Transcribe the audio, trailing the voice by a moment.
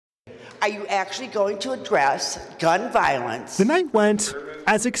Are you actually going to address gun violence? The night went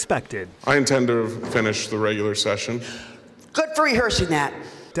as expected. I intend to finish the regular session. Good for rehearsing that.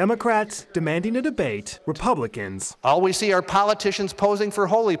 Democrats demanding a debate, Republicans. All we see are politicians posing for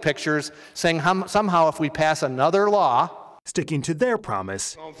holy pictures, saying somehow if we pass another law, sticking to their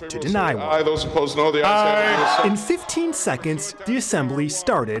promise to deny one. Aye. Those opposed, no. The ayes have it. In 15 seconds, the assembly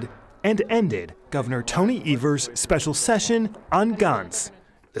started and ended Governor Tony Evers' special session on guns.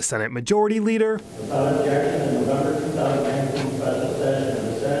 The Senate Majority Leader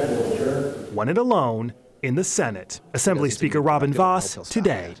won it alone in the Senate. Assembly Speaker Robin Vos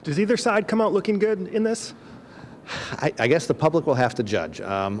today. Does either side come out looking good in this? I guess the public will have to judge.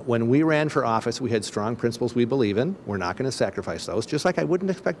 When we ran for office, we had strong principles we believe in. We're not going to sacrifice those, just like I wouldn't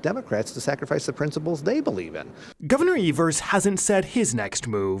expect Democrats to sacrifice the principles they believe in. Governor Evers hasn't said his next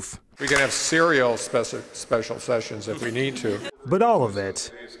move. We can have serial special sessions if we need to. But all of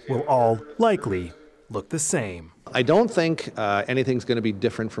it will all likely look the same. I don't think anything's going to be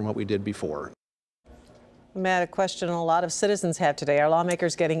different from what we did before. Matt, a question a lot of citizens have today. Are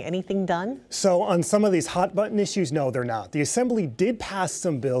lawmakers getting anything done? So on some of these hot button issues, no, they're not. The Assembly did pass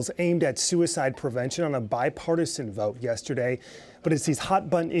some bills aimed at suicide prevention on a bipartisan vote yesterday. But it's these hot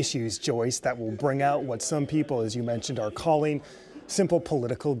button issues, Joyce, that will bring out what some people, as you mentioned, are calling simple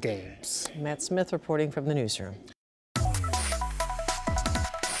political games. Matt Smith reporting from the newsroom.